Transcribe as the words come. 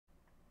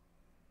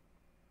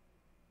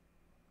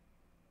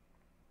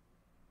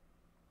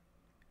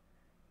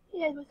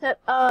Hey guys, what's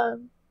up?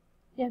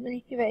 Yeah,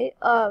 Mini right?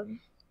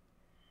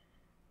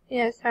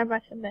 Yeah, sorry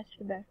about the mess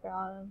in the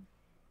background.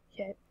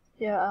 Shit.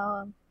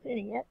 Yeah,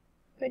 pretty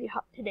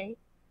hot today.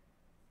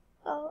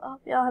 Oh, I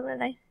hope y'all having a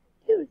nice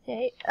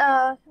Tuesday.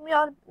 Some of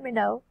y'all let me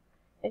know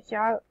if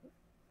y'all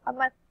on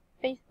my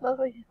Facebook,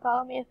 or if you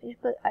follow me on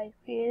Facebook. I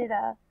created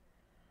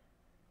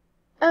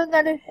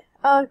another,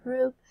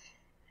 group,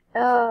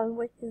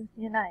 which is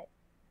Unite.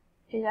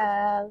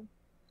 And,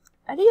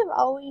 I think I've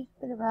always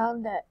been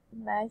around that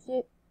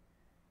magic.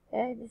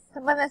 And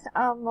some of us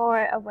are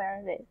more aware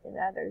of it than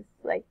others,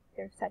 like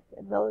their psychic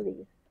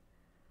abilities.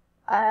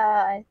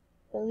 I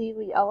believe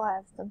we all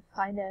have some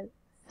kind of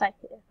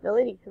psychic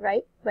abilities,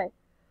 right? But,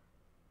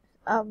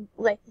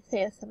 like to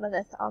say some of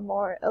us are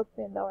more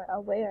open or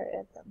aware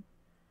of them.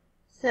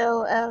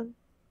 So,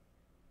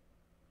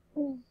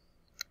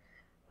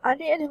 I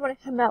didn't want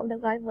to come out with a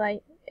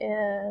limelight,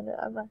 and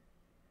I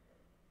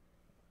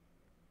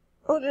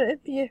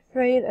wouldn't be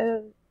afraid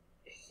of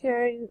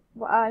sharing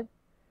what I've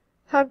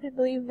come to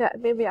believe that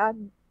maybe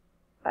I'm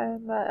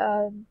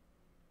a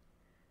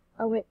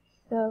witch.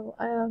 So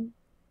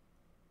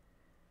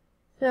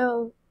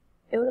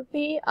it will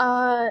be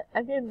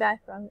I'm in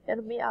background.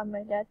 It'll be on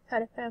my dad's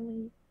side of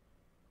family.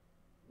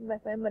 My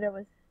grandmother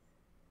was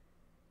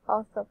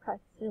also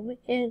practicing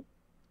Wiccan,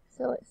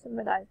 so it's on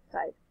my dad's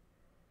side.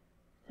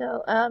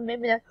 So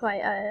maybe that's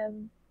why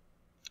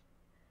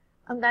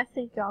I'm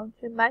naturally drawn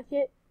to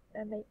magic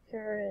and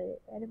nature,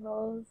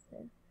 animals,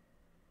 and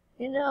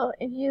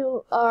if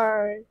you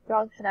are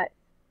drawn to that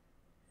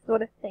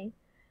sort of thing,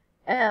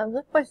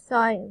 look for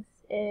signs.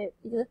 If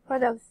you look for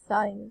those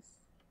signs,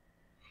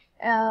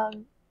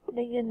 then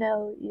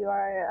you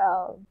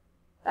are,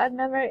 I've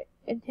never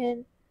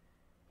intend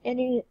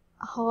any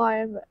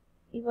harm,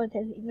 even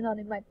though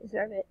they might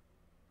deserve it,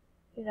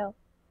 but,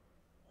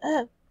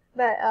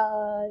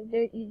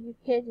 you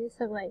can't do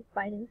some, like,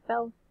 finding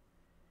spells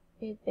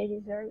if they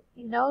deserve,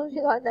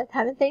 that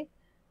kind of thing.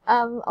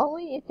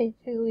 Only if they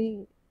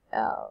truly,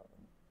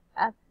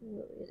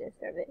 absolutely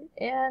deserve it.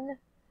 And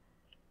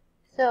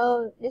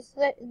so just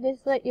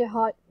let your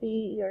heart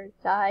be your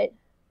guide,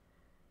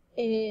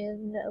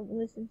 and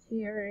listen to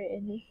your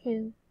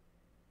intuition.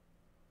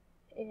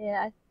 And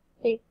I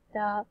think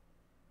that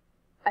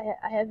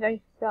I have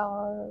very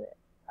strong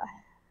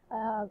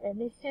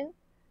intuition.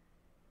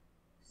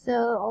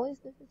 So always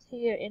listen to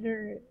your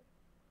inner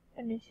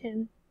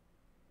intuition.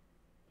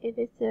 If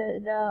it's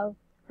the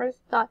first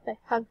thought that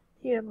comes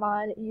to your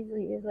mind, it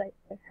usually is like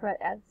the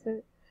correct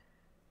answer.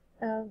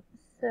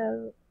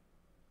 So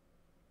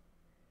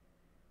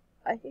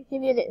I can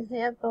give you an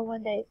example.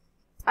 One day,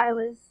 I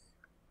was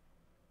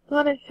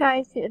going to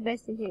try to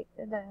investigate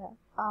in the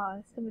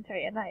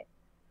cemetery at night.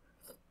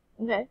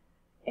 Okay,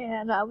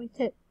 and we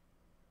took,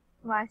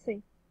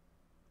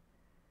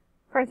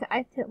 first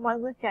I took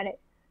one look at it,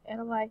 and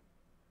I'm like,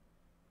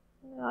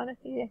 no, I don't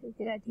think that's a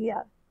good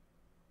idea.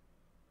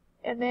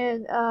 And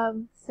then,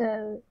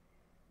 so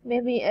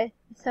maybe if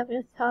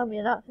something's telling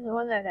me not to go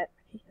in there at that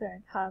particular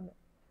time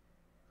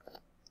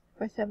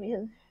for some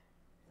reason.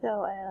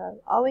 So,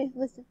 always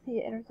listen to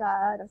your inner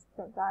guide or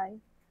spirit guide.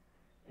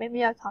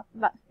 Maybe I'll talk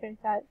about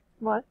spirit guide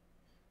more.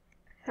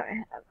 Sorry,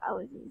 I have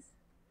allergies.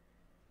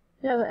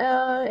 So,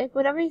 if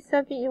whatever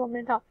subject you want me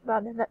to talk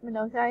about, then let me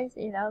know, guys,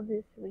 and I'll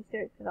do some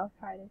research and I'll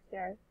try to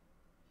share.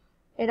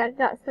 And I've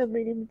got some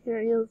reading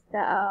materials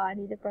that I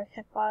need to brush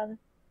up on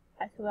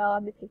as well.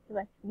 I'm taking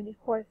like a mini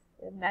course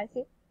in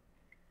magic.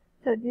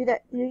 So do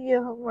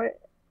your homework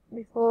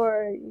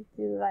before you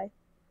do like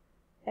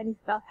any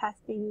spell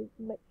casting.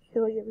 Make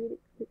sure you read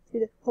it to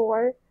the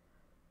core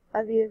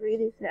of your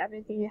readings and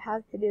everything you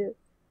have to do.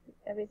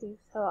 Everything.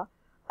 So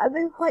I've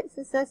been quite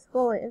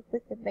successful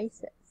with the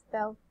basic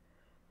spell.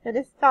 So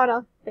just start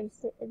off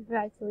basic and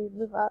gradually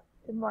move up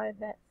to more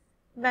advanced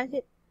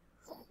magic.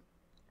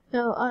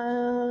 So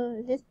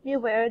just be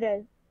aware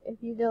that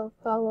if you don't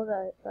follow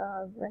the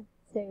let's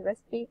say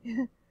recipe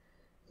to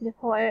the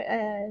point,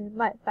 and it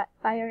might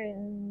backfire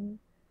and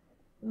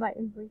you might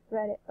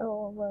regret it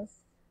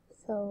almost.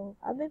 So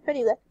I've been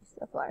pretty lucky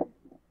so far.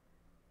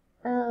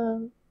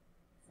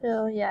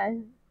 So yeah.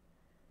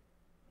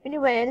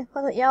 Anyway, I just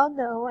want to let y'all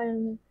know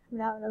I'm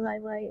out in the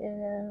limelight,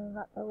 and I'm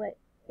not gonna let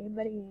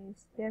anybody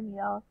scare me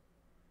off.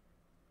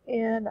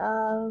 And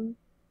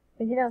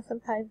but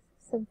sometimes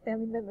some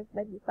family members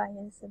might be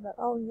biased about,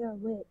 oh, you're a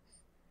witch.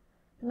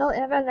 Don't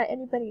ever let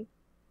anybody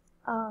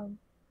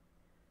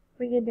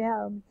bring you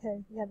down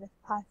because you have this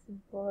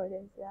passion for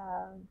this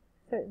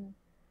certain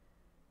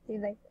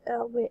thing like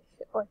a witch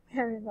or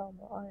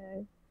paranormal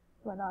or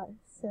whatnot.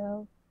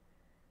 So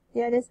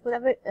yeah, just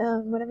whatever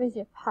is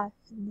your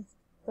passion, just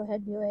go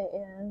ahead and do it,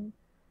 and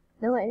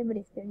don't let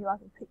anybody scare you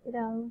off and put you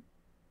down.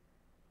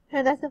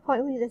 And that's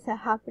unfortunately that's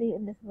happening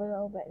in this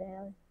world right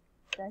now.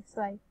 That's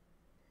like,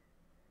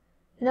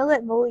 don't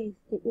let bullies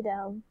get you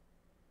down.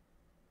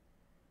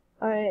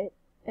 Alright,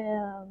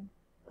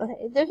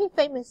 okay, there's a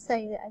famous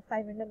saying that if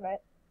I remember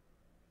it.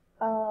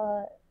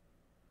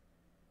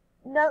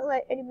 Don't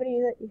let anybody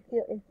let you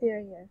feel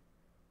inferior.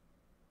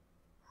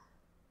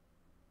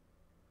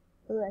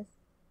 Unless,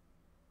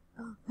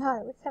 Oh god,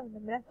 I wish I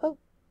remember that quote.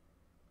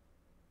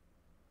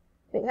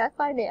 But I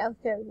find it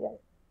out there yet.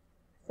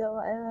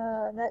 So,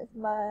 that's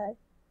my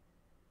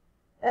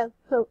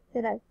quote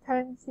that I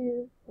turn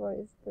to for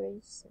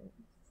inspiration.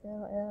 So,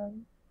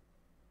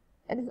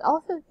 and it's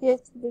also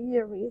good to do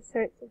your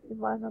research if you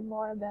want to know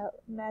more about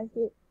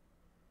magic.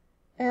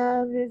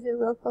 There's a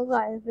local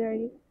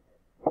library.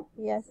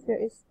 Yes,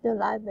 there is still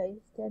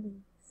library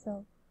study.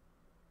 So,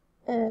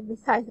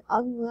 besides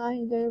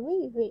online, there are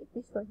really great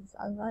resources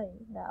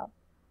online now.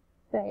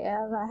 But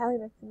I highly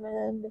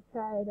recommend to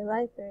try the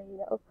library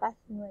the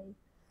old-fashioned way.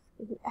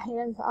 With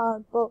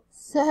hands-on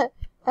books.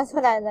 That's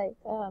what I like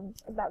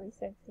about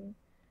researching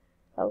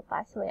the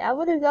old-fashioned way. I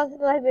would have gone to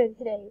the library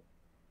today,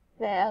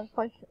 but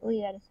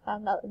unfortunately I just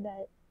found out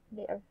that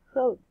they are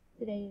closed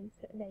today and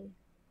certain days.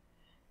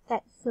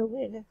 That's so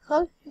weird. They're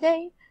closed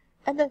today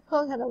and they're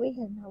closed on the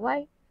weekend. Now,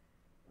 why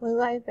would the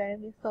library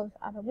be closed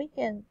on the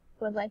weekend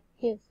when like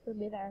kids would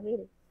be there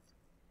reading?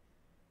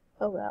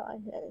 Oh well, I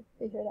had to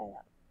figure that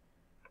out.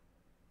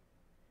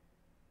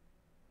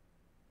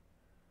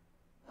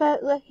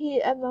 But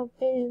lucky I'm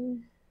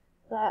hoping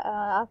that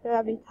after I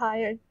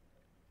retire,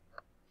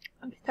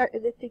 I'm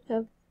starting to think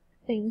of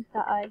things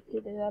that I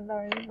could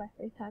learn in my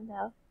free time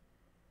now.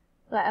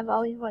 Like I've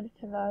always wanted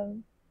to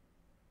learn.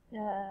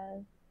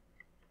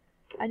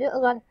 I do a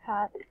lot of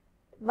craft.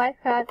 My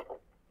craft,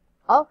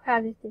 all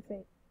craft is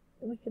different.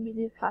 We can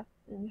do craft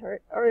and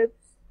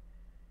herbs,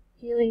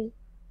 healing.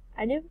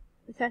 I do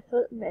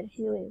successful med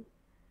healing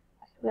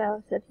as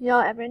well. So if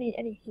y'all ever need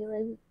any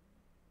healing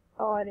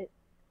or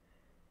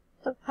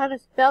some kind of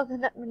spells,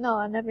 then let me know.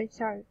 I never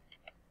charge.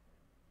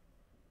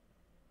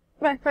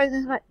 My friend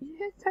is like, you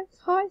should start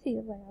charging.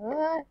 I'm like,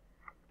 what?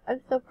 I'm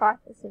still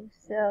practicing,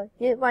 so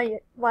get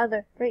while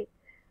they're free.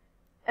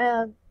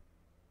 What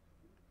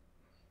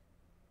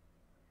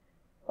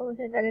was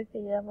another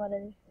thing I wanted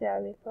to share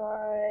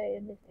before I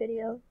end this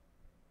video?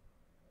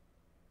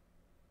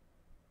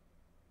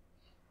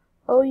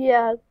 Oh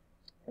yeah,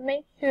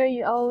 make sure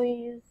you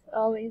always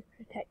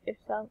protect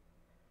yourself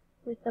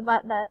with the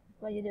fact that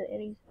when you do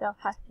any spell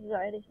casting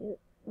or anything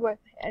worth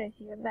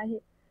energy or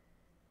magic.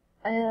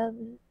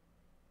 I'm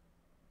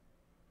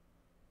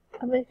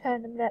really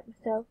trying to net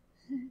myself.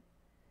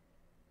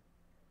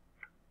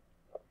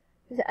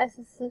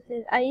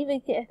 I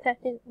even get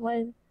affected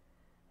when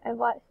I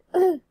watch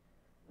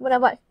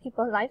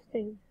people's live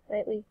streams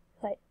lately.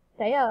 Like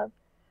I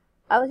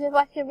was just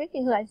watching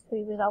Ricky's live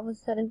stream and all of a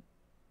sudden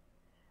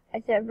I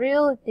get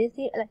real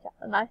dizzy. Like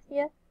last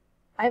year,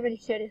 I already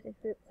shared this in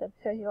group, so I'm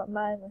sure you won't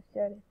mind when I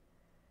shared it.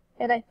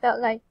 And I felt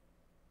like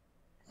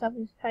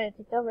something's trying to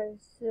take over.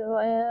 So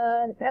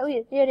apparently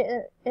it did.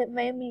 It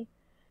made me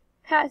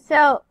pass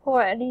out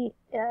for any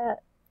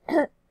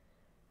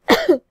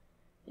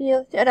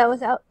you said I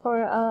was out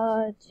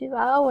for 2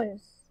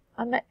 hours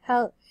on that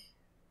couch.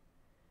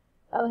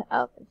 I was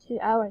out for 2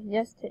 hours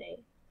yesterday.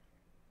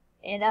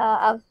 And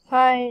I was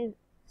trying,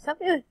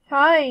 something was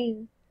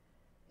trying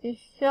to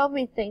show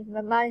me things in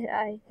my mind.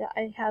 I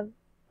have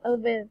a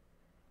little bit of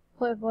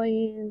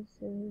clairvoyance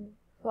and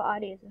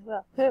clairaudience as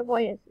well.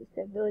 Clairvoyance is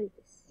the ability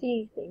to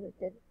see things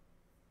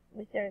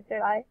with their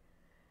third eye.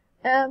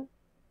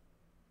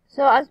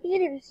 So I was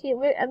beginning to see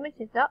weird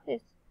images, not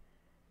just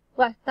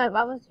last time.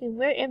 I was seeing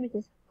weird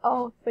images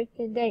all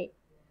freaking day.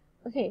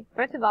 Okay,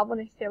 first of all, I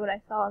want to share what I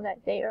saw on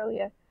that day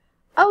earlier.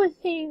 I was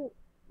seeing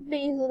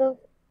these little,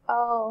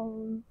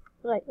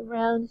 like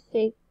round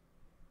shaped,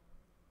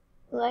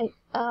 like,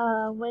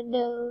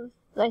 windows,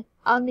 like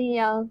on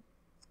the,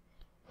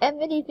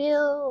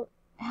 Amityville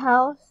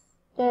house,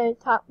 the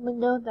top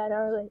windows that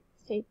are like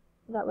shaped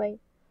that way.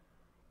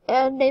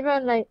 And they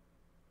were like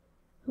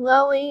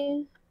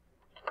glowing,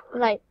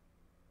 like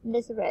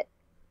this red.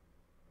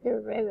 They're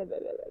red.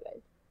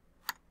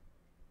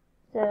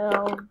 So,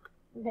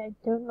 I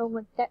don't know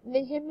what that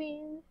vision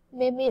means.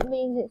 Maybe it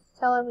means it's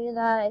telling me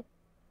that,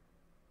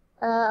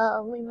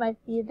 we might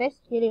be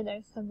investigating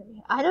or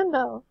something. I don't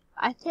know.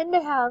 I tend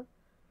to have,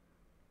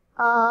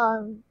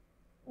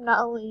 not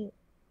only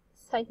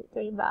psychic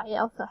dream, but I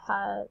also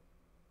have,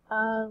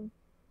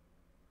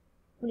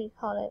 what do you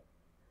call it?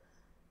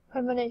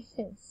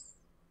 Premonitions.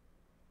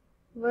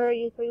 Where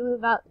you dream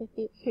about the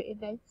future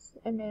events,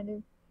 and then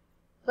it's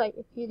like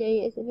a few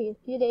days, it can be a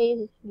few days,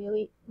 it can be a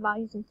week,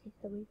 mine usually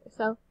takes a week or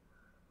so.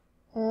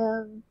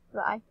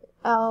 But I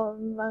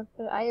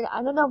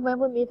don't know when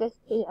we'll be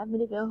investigating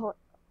Amityville,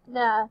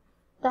 the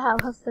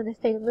house in the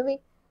state of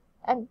movie.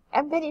 And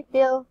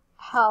Amityville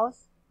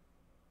house,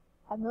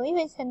 I believe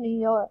it's in New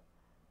York.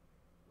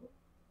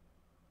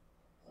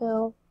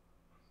 So,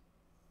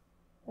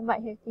 I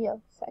might hear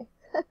Theo say.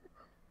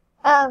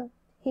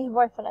 He's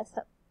working on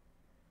something.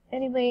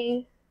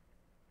 Anyway,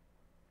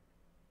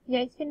 yeah,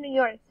 it's in New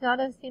York, so I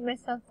don't see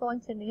myself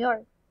going to New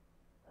York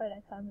for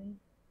that time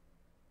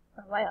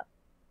for a while.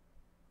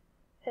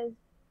 Because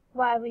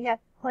why we have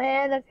to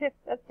plan a trip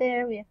up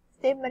there, we have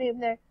to save money up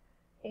there,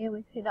 and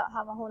we do not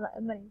have a whole lot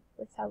of money,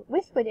 which I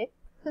wish we did.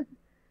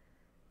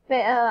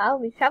 But I'll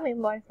be traveling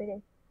more if we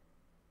did.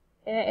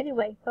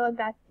 Anyway, going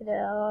back to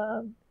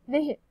the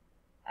vision.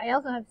 I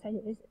also have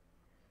psychic vision.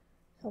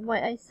 So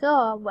what I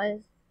saw was,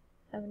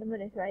 I'm gonna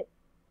minutes right.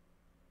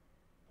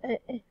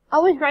 I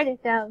always write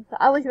it down, so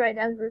I always write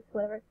down verse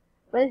whatever.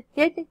 But it's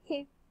good to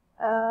keep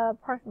a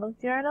personal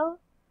journal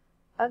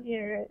of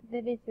your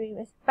vivid dream,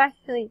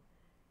 especially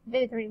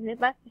vivid dreams,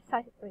 not just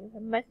psychic dreams,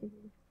 and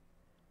messages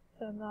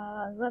from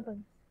loved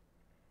ones.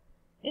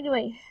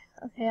 Anyway,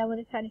 okay, I'm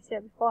gonna try to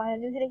share before I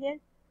lose it again.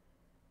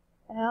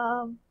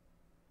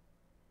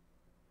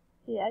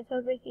 Yeah, I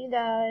told Ricky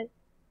that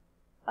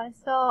I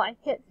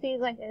kept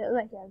seeing like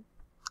a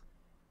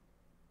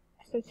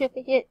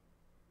certificate.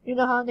 You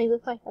know how they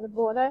look like at the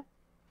border?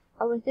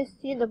 I was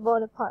just seeing the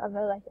border part of it,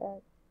 like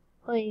a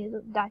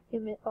plain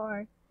document,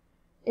 or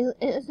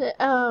it's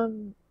a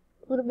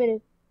little bit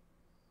of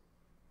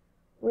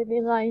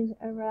wavy lines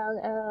around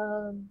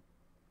a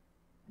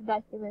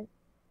document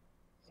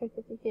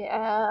certificate.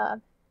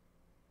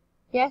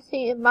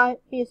 Guessing it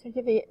might be a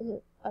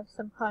certificate of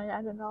some kind.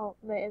 I don't know,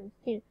 but it was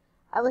cute.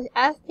 I was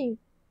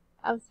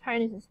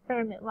trying this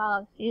experiment while I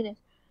was doing this.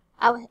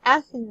 I was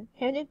asking,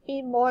 can it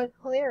be more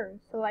clear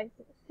so I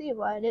could see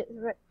what it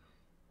was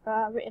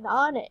written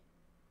on it?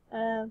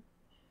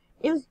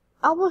 It was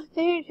almost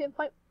there to the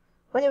point,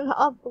 but it was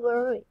all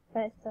blurry.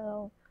 But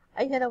so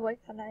I gotta work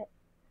on it.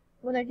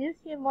 When I do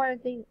see more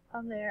things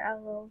on there, I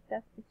will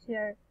definitely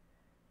share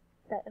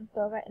that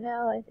info. Right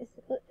now,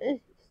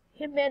 it's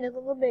came in a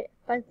little bit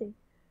fuzzy.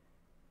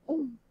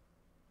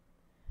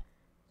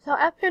 So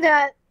after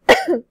that,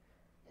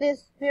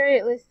 this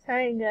spirit was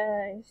trying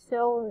to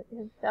show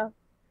himself.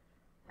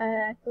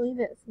 I believe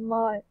it's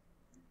more.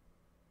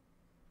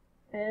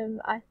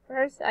 At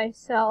first I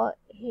saw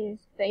his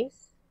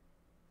face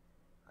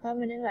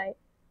coming in like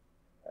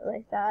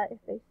that, his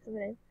face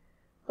coming in,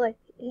 like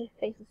his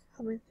face was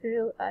coming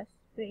through a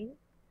screen.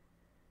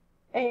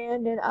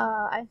 And then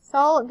I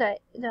saw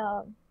that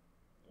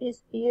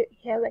his beard,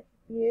 he had like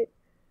a beard,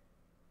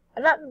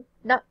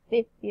 not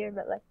big beard,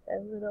 but like a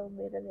little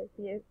bit of a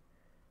beard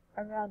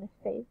around his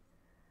face.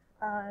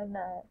 And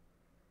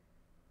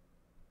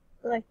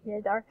like he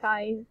had dark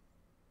eyes.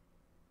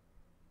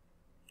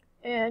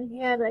 And he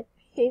had like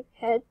a shaved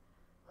head.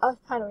 I was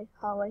trying to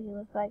recall what he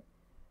looked like.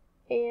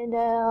 And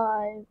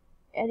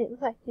it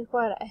was like he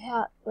wore a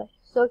hat, like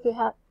a soldier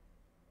hat.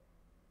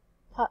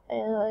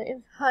 It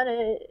was kind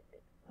of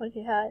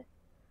funky hat.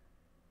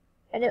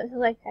 And it was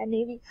like a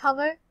navy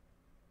color.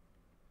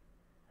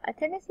 I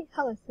didn't see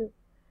color suit.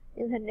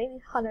 It was a navy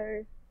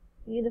color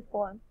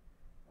uniform,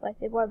 like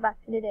they wore back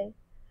in the day.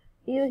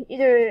 He was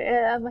either,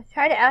 I was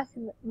trying to ask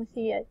him, was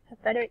he a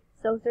Confederate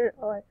soldier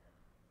or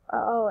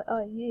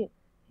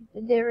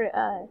they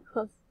were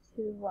close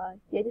to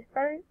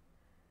Gettysburg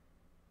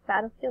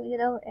battlefield, you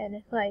know, and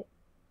it's like,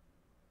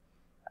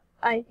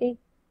 I think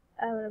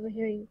I remember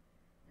hearing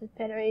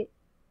Confederate.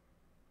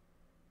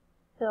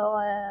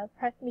 So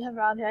press me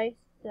around ice.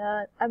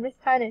 I'm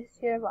just trying to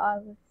share what I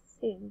was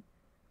seeing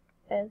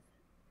as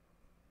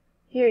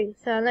hearing.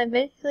 So and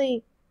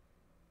eventually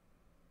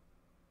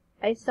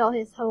I saw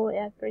his whole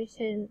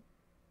apparition,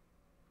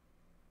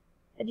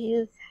 and he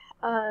was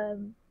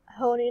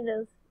holding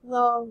those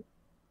long,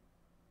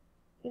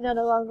 you know,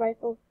 the long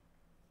rifles.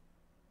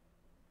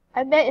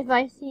 I bet if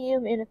I see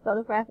him in a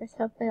photograph or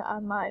something, I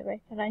might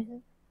recognize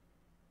him.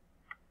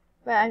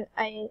 But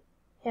I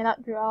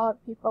cannot draw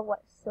people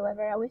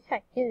whatsoever. I wish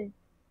I could.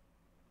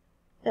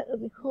 That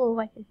would be cool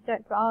if I could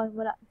start drawing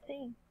without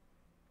seeing.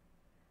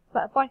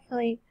 But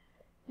unfortunately,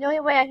 the only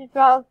way I can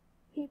draw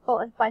people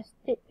is by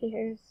stick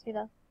figures, you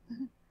know.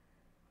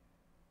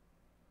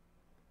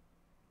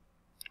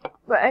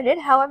 But I did,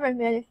 however,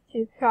 manage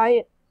to try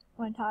it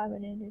one time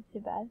and it didn't too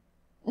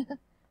bad.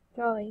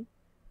 Drawing.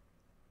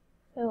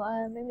 So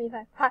maybe if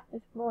I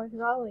practice more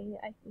drawing,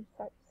 I can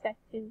start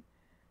setting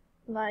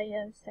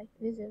my psychic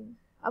visions.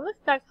 I'm gonna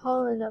start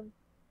calling them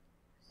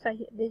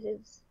psychic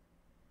visions.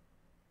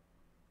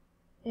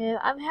 And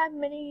I've had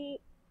many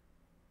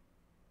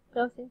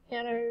ghost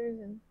encounters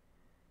and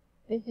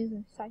visions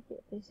and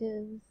psychic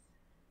visions,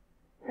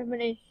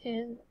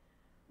 premonitions.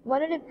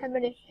 One of the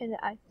premonitions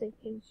I actually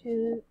came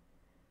to,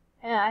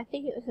 and I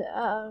think it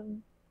was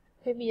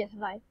previous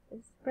life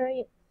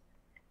experience.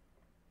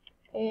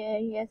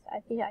 And yes, I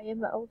think I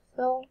am an old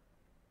soul.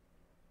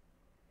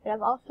 And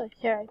I'm also a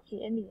Cherokee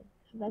Indian.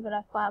 Maybe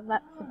that's why I'm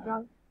not so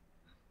drunk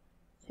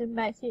to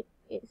magic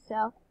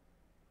itself,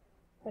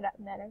 for that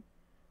matter.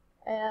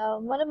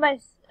 One of my,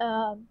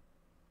 I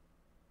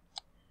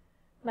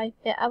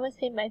would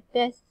say my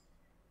best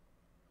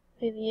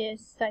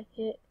previous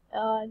psychic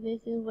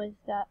vision was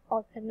that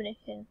old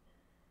premonition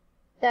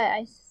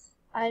that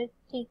I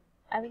think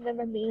I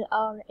remember being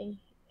on an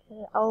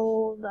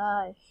old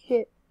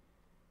ship,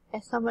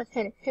 and someone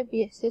said it could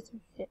be a sister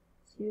ship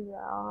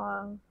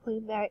to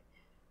Queen Mary.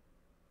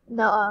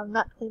 No,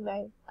 not Queen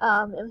Mary.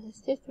 It was a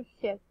sister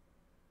ship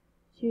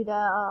to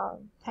the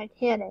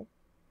Titanic.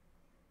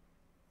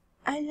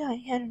 I know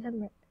I can't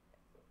remember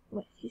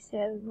what she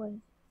said was.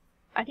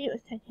 I think it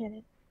was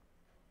Titanic.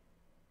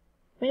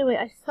 But anyway,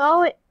 I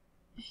saw it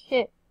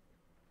ship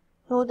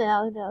go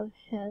down the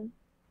ocean,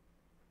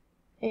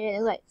 and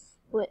it like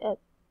split up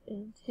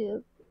in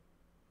two,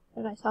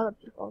 and I saw the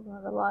people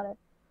on the water.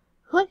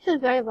 collection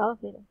is very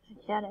wealthy of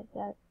Titanic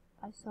that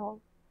I sold.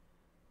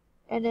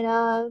 And then,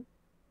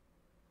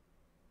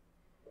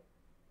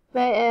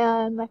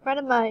 my friend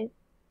of mine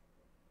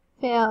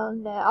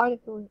found the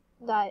article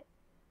that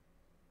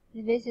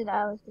the vision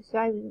I was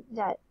describing,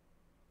 that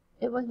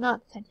it was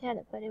not the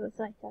Titanic, but it was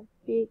like a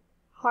big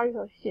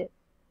cargo ship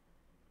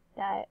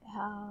that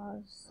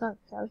sunk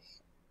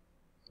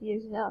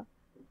years ago.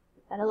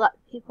 And a lot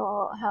of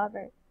people,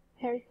 however,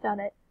 perished on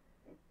it.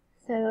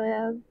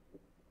 So,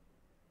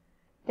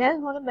 that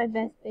is one of my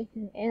best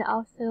visions. And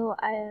also,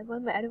 one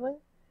of my other ones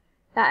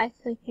that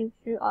actually came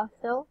true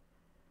also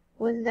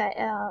was that,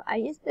 I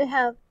used to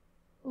have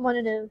one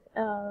of those,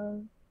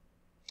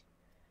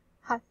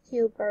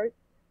 cocktail birds,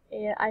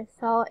 and I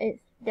saw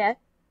its death,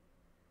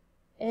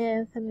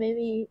 and so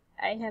maybe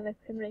I have a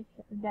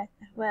premonition of death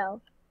as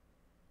well.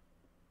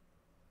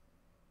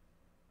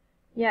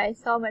 Yeah, I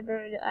saw my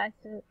bird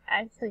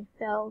actually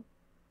fell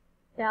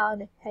down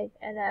the tank,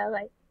 and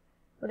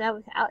when I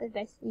was out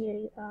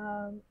investigating,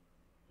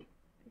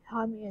 they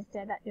called me and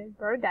said that your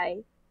bird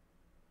died.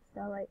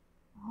 So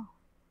oh,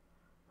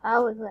 I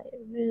was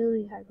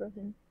really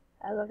heartbroken.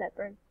 I love that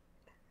bird.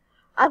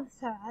 I'm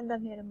sorry, I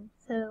love animals.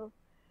 So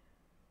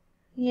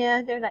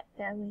yeah, they're like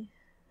family.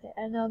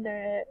 I know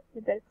they're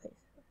the better place.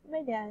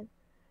 My dad,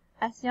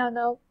 as y'all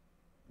know,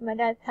 my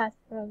dad passed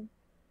from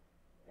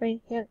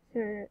brain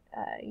cancer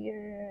a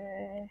year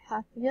and a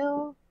half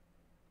ago.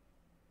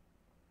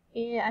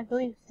 And I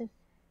believe since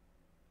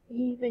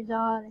he's been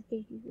gone, I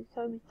think he's just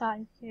told me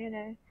signs here and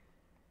there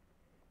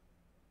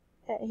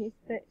that his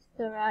spirit's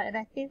still around. And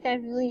I think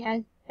that really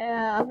has,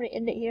 I'm gonna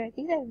end it here, I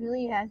think that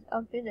really has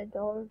opened the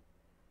door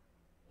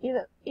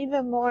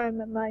even more in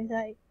my mind's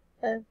eye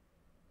of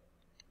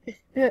the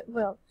spirit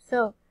world.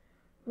 So,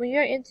 when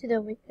you're into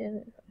the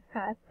Wiccan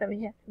craft, I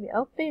mean, you have to be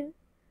open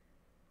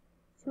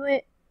to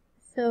it,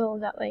 so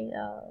that way,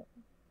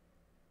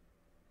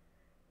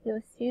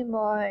 you'll see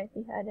more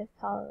behind this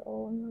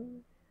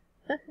tunnel.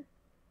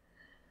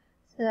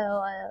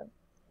 So,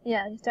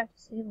 yeah, you start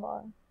to see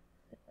more.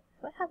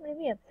 What happened to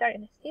me? I'm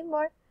starting to see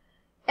more,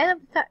 and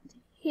I'm starting to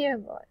hear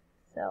more.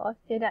 So, I'll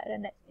say that in the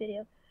next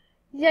video.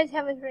 You guys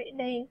have a great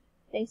day.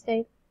 Stay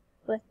safe.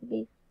 Blessed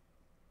be.